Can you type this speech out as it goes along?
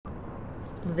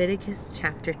Leviticus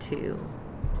chapter 2.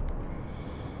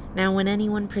 Now when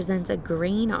anyone presents a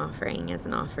grain offering as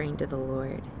an offering to the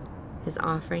Lord, his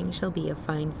offering shall be of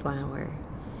fine flour,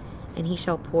 and he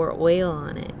shall pour oil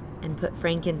on it and put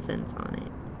frankincense on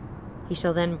it. He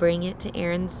shall then bring it to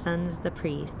Aaron's sons the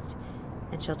priest,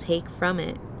 and shall take from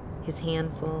it his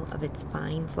handful of its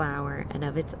fine flour and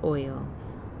of its oil,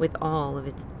 with all of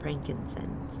its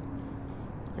frankincense.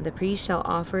 And the priest shall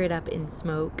offer it up in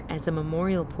smoke as a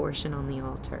memorial portion on the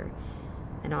altar,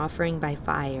 an offering by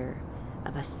fire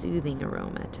of a soothing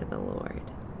aroma to the Lord.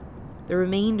 The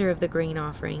remainder of the grain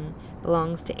offering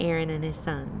belongs to Aaron and his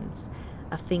sons,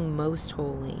 a thing most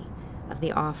holy of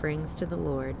the offerings to the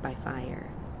Lord by fire.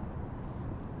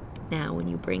 Now, when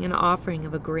you bring an offering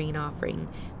of a grain offering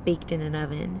baked in an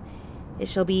oven, it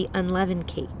shall be unleavened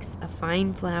cakes of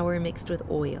fine flour mixed with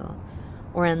oil,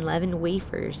 or unleavened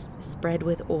wafers spread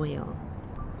with oil.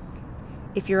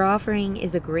 If your offering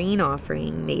is a grain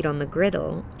offering made on the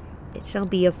griddle, it shall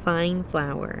be of fine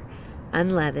flour,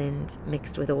 unleavened,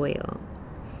 mixed with oil.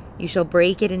 You shall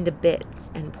break it into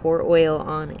bits and pour oil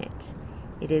on it.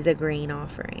 It is a grain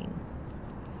offering.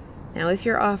 Now if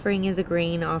your offering is a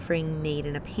grain offering made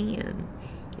in a pan,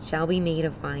 it shall be made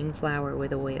of fine flour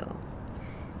with oil.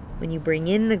 When you bring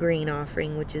in the grain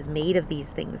offering which is made of these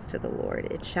things to the Lord,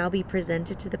 it shall be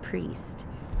presented to the priest,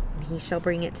 and he shall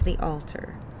bring it to the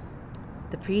altar.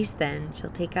 The priest then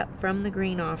shall take up from the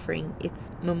grain offering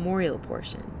its memorial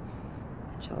portion,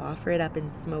 and shall offer it up in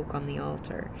smoke on the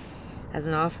altar, as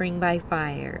an offering by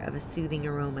fire of a soothing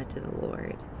aroma to the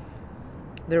Lord.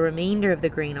 The remainder of the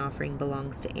grain offering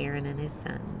belongs to Aaron and his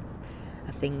sons,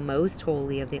 a thing most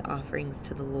holy of the offerings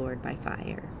to the Lord by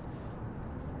fire.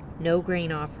 No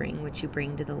grain offering which you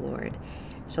bring to the Lord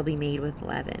shall be made with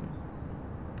leaven,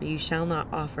 for you shall not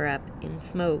offer up in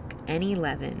smoke any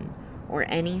leaven or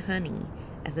any honey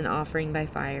as an offering by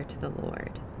fire to the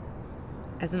Lord.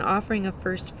 As an offering of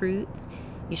first fruits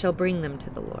you shall bring them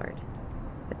to the Lord,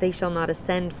 but they shall not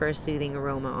ascend for a soothing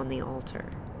aroma on the altar.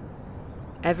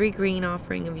 Every grain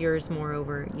offering of yours,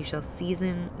 moreover, you shall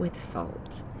season with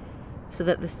salt, so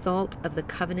that the salt of the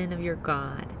covenant of your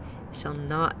God shall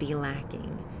not be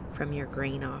lacking from your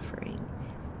grain offering.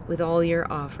 With all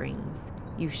your offerings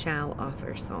you shall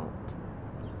offer salt.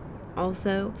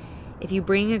 Also, if you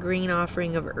bring a grain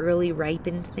offering of early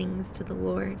ripened things to the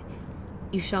Lord,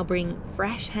 you shall bring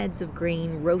fresh heads of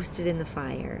grain roasted in the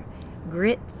fire,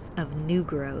 grits of new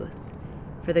growth,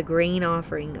 for the grain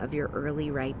offering of your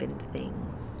early ripened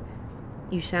things.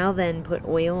 You shall then put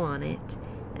oil on it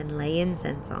and lay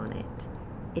incense on it.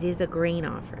 It is a grain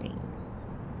offering.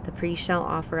 The priest shall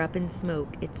offer up in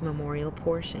smoke its memorial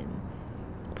portion,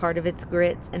 part of its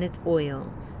grits and its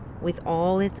oil, with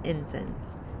all its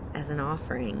incense, as an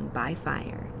offering by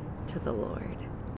fire to the Lord.